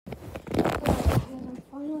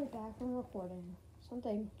finally back from recording.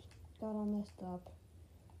 Something got all messed up.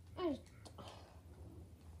 I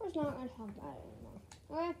was not gonna talk about it anymore.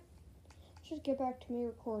 Okay, let's just get back to me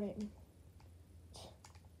recording.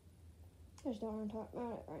 I just don't want to talk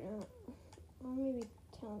about it right now. I'll maybe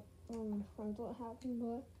tell one of my friends what happened,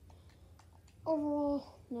 but overall,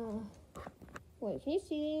 no. Wait, can you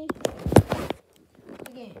see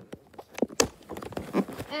the game?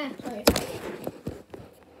 Sorry.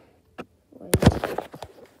 Wait.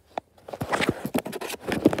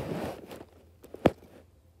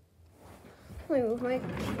 Let me move my chair.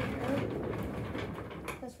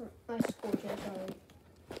 That's for my school chair, sorry.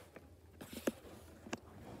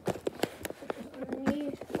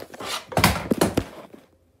 Underneath.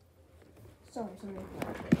 Sorry.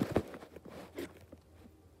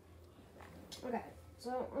 Okay, so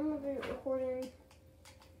I'm gonna be recording.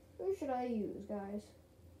 Who should I use, guys?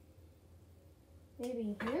 Maybe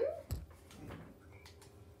him?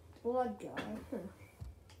 Blood guy.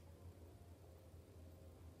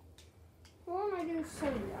 Why don't I do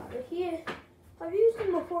Sun God? I've used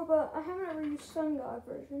him before, but I haven't ever used Sun God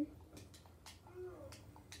version.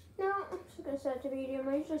 No, I'm just gonna set it to medium.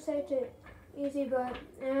 I usually set it to easy, but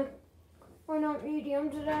why not medium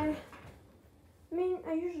today? I mean,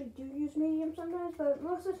 I usually do use medium sometimes, but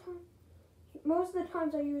most of the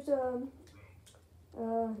times I use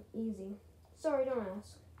easy. Sorry, don't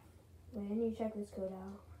ask. Wait, I need to check this code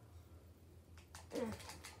out.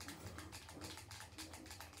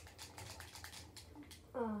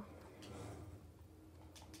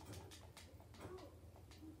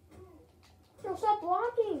 No, stop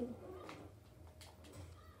blocking!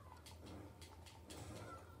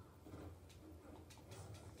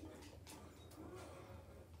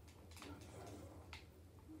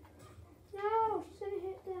 No, she's gonna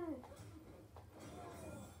hit that.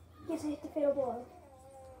 Yes, I hit the fatal blow.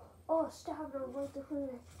 Oh, stabbed her right through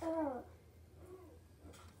the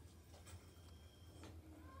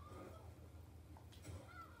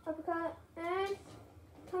uppercut and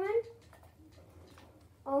come in.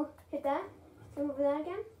 Oh, hit that. Come over that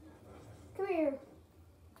again. Come here.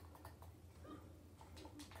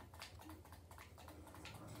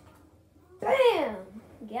 Bam!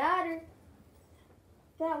 Got her.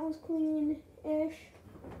 That was clean-ish.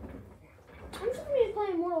 I'm just going to be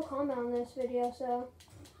playing Mortal Kombat on this video, so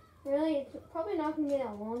really, it's probably not going to be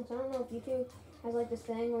that long. So I don't know if YouTube has like this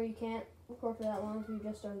thing where you can't record for that long if you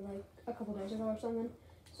just started like a couple days ago or something.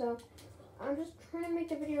 So I'm just trying to make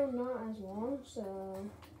the video not as long, so...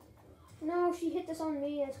 No, she hit this on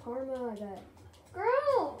me as karma, I bet.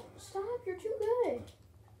 Girl, stop, you're too good.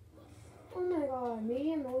 Oh my god,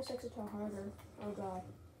 medium always takes it to harder. Oh god.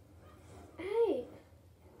 Hey!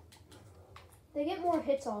 They get more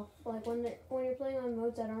hits off, like when you're playing on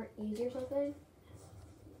modes that aren't easy or something.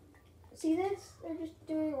 See this? They're just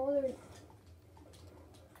doing all their...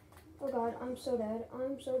 Oh god, I'm so dead.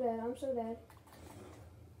 I'm so dead.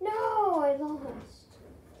 No, I lost.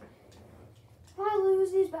 If I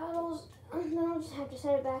lose these battles, then I'll just have to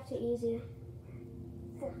set it back to easy.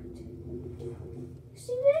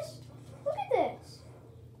 See this? Look at this.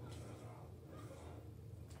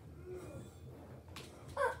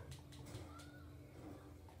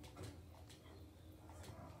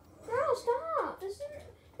 Girl, stop. This isn't...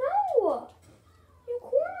 No! You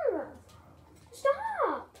corner.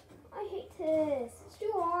 Stop. I hate this. It's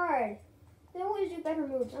too hard. They always do better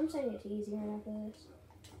moves. I'm setting it to easy right after this.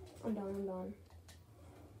 I'm done.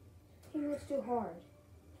 It's too hard.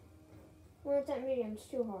 When it's at medium, it's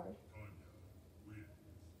too hard.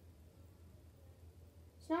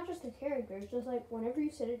 It's not just the character, it's just like whenever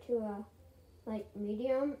you set it to a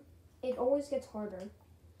medium, it always gets harder.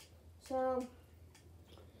 So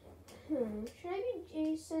should I be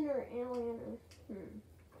Jason or Alien or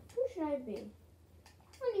who should I be?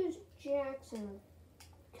 I'm gonna use Jackson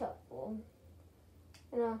a couple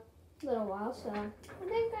in a little while, so I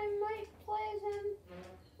think I might play as him.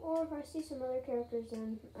 Or if I see some other characters,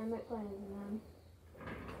 then I might play as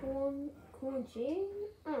them. Quan Chi?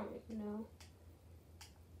 I don't even know.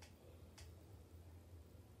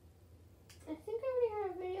 I think I already had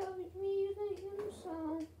a video of me using him, so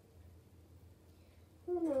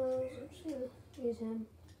who knows? I'm just gonna use him.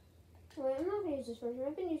 Wait, I'm not gonna use this version.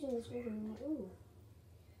 I've been using this version. Ooh.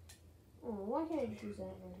 Oh, why can't I just use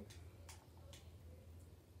that one?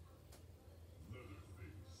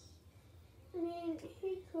 I mean,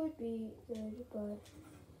 he could be good, but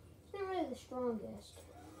he's not really the strongest.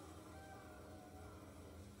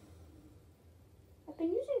 I've been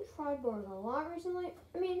using Triborg a lot recently.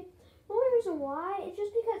 I mean, the only reason why is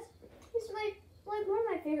just because he's like one of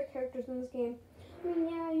my favorite characters in this game. I mean,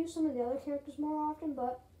 yeah, I use some of the other characters more often,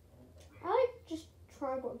 but I like just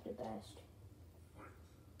Triborg the best.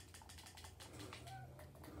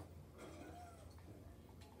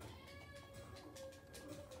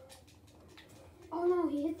 Oh no,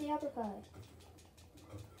 he hit the uppercut.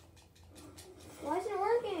 Why isn't it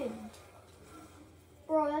working?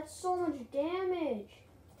 Bro, that's so much damage.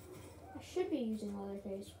 I should be using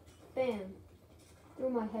Leatherface. Bam. Threw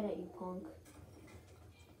my head at you, punk.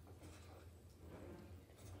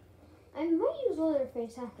 I might use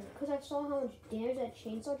Leatherface after, because I saw how much damage that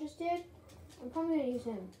chainsaw just did. I'm probably going to use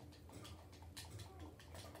him.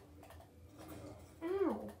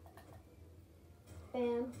 Ow.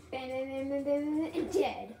 Bam. Bam, bam, bam, bam, bam, bam, and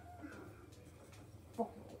dead. If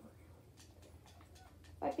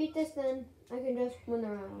I beat this, then I can just win the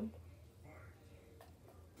round.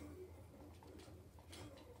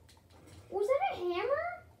 Was that a hammer?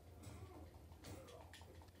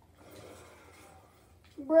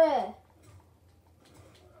 Bruh.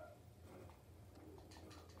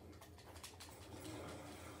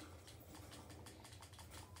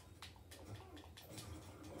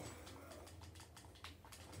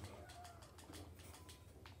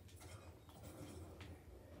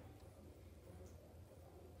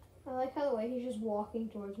 I like how the way he's just walking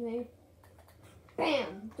towards me.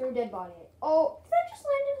 Bam! Threw a dead body. Oh, did that just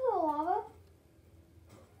land into the lava?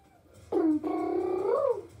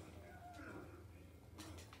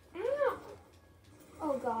 Ow!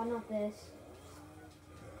 Oh god, not this.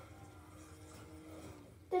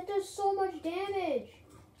 That does so much damage.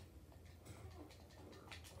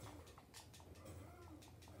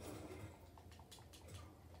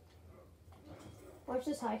 Watch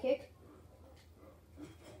this high kick.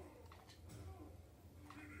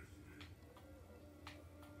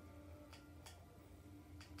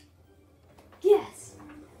 Yes!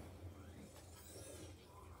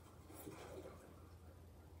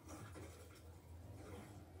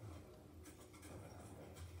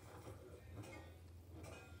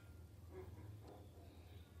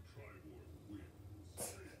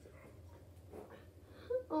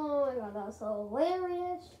 Oh my god, that was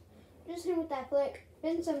hilarious. Just hit with that flick.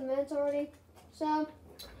 Been 7 minutes already. So,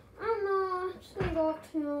 I don't know. I'm just gonna go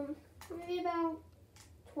up to maybe about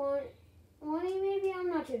 20 maybe? I'm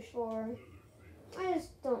not too sure. I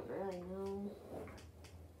just don't really know.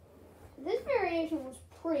 This variation was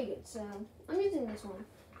pretty good, so I'm using this one.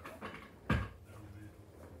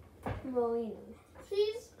 Melina.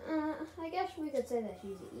 She's, I guess we could say that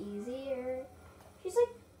she's easier. She's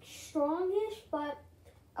like strongish, but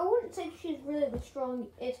I wouldn't say she's really the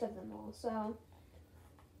strongest of them all, so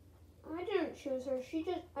I didn't choose her.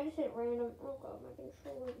 I just hit random. Oh god, my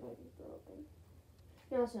controller might be broken.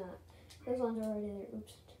 No, it's not. Those ones are already there.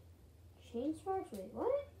 Oops. Chain sparks? Wait,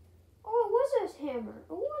 what? Oh, it was a hammer.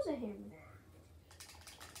 It was a hammer.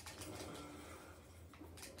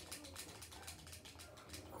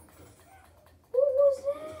 What was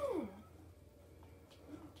that?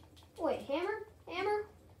 Wait, hammer? Hammer?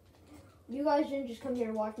 You guys didn't just come here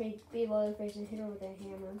to watch me beat Leatherface and hit her with a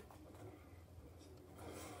hammer.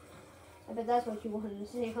 I bet that's what you wanted to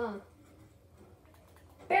say, huh?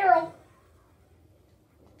 Barrel!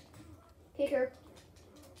 Kick her.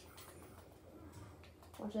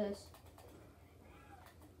 Watch this.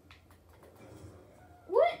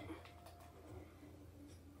 What?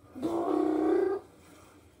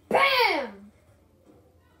 BAM!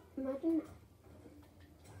 Imagine.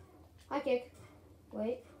 High kick.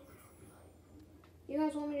 Wait. You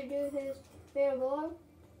guys want me to do his fatal blow?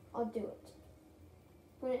 I'll do it.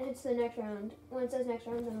 When it hits the next round. When it says next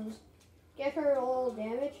round, then I'll just give her all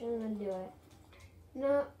damage and then do it.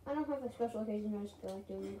 No, I don't have a special occasion. I just feel like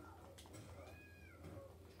doing it.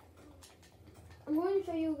 I'm going to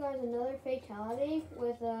show you guys another fatality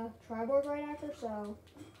with a Triborg right after, so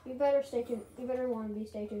you better stay tuned. You better want to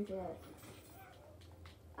stay tuned for that.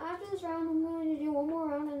 After this round, I'm going to do one more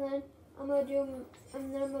round, and then I'm gonna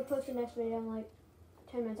post the next video in like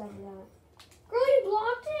 10 minutes after that. Girl, you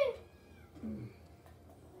blocked it.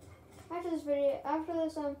 After this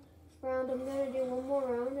round, I'm gonna do one more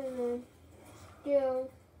round, and then do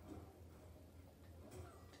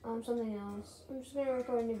something else. I'm just gonna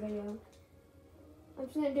record a new video. I'm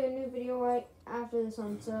just gonna do a new video right after this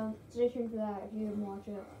one, so stay tuned for that if you didn't watch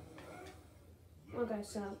it. Okay,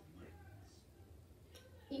 so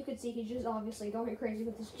you can see he's just obviously going crazy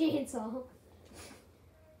with his chainsaw.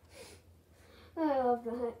 I love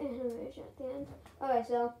the animation at the end. Okay,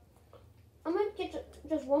 so I'm gonna get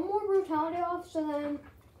just one more brutality off, so then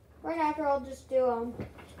right after I'll just do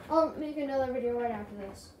I'll make another video right after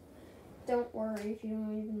this. Don't worry if you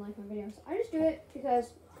don't even like my videos. I just do it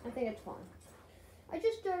because I think it's fun. I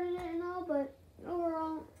just started it and all, but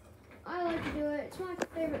overall, I like to do it. It's my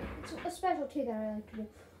favorite. It's a specialty that I like to do.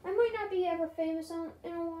 I might not be ever famous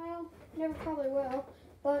in a while. Never probably will.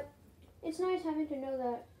 But it's nice having to know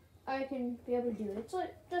that I can be able to do it. It's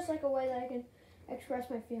like, just like a way that I can express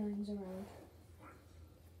my feelings around.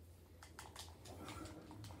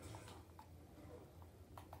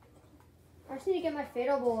 I just need to get my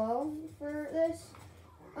fatal blow for this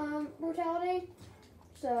brutality.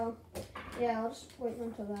 So, yeah, I'll just wait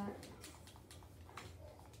until that.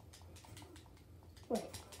 Wait.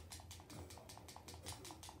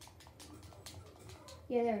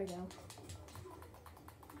 Yeah, there we go.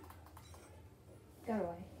 Got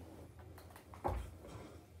away.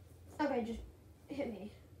 Okay, just hit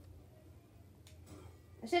me.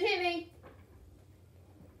 I said hit me!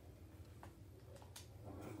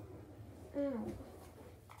 Ow.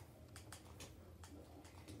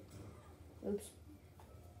 Oops.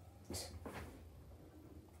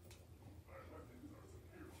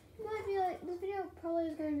 Might be like, this video probably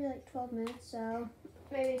is going to be like 12 minutes, so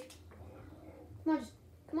maybe. Come on, just,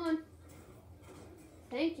 come on.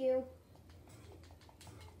 Thank you.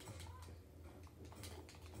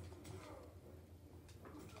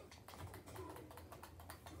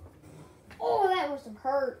 Oh, that must have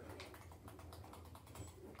hurt.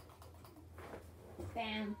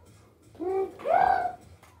 Bam. Oh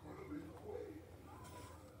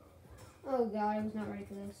god, I was not ready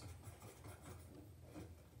for this.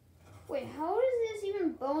 Wait, how does this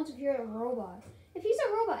even bones if you're a robot? If he's a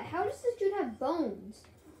robot, how does this dude have bones?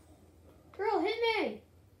 Girl, hit me!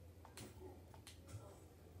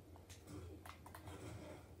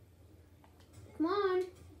 Come on.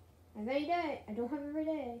 I have any day. I don't have every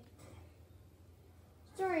day.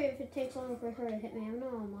 Sorry if it takes longer for her to hit me. I'm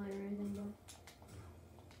not online or anything, but...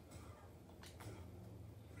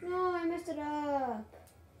 No, I messed it up.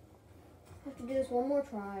 I have to do this one more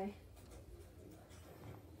try.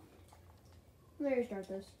 Let me restart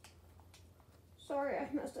this. Sorry, I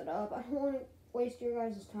messed it up. I don't want to waste your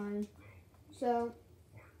guys' time. So,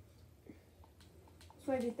 this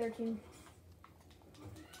might be 13.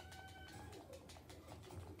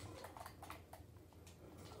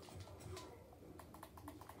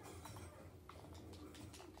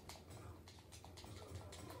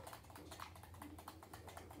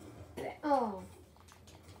 Oh.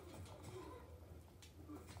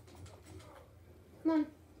 Come on.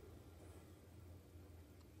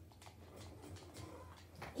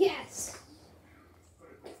 Yes.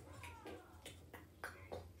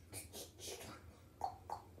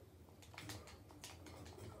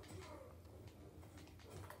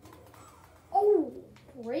 Oh,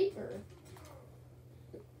 breaker.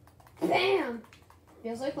 Bam.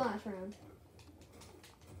 Feels like last round.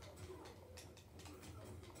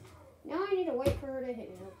 Now I need to wait for her to hit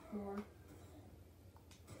me more.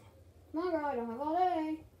 Come on, girl, I don't have all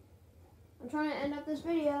day. I'm trying to end up this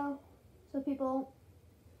video so people...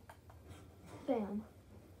 Bam.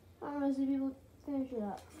 I want to see people finish it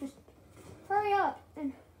up. Just hurry up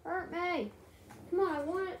and hurt me. Come on, I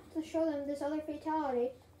want to show them this other fatality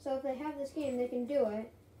so if they have this game, they can do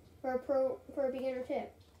it for a beginner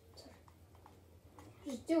tip.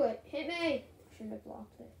 Just do it. Hit me. Should have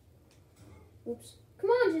blocked it. Oops. Come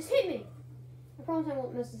on, just hit me. I promise I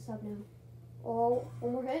won't mess this up now. Oh,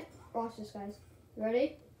 one more hit. Watch this, guys. You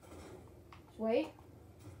ready? Just wait.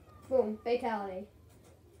 Boom. Fatality.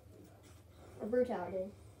 Or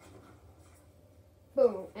brutality.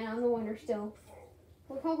 Boom. And I'm the winner still.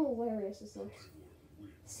 Look how hilarious this looks.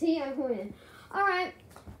 See, I win. Alright.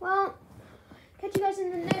 Well, catch you guys in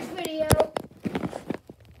the next video.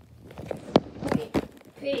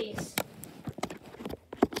 Peace.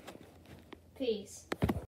 Peace.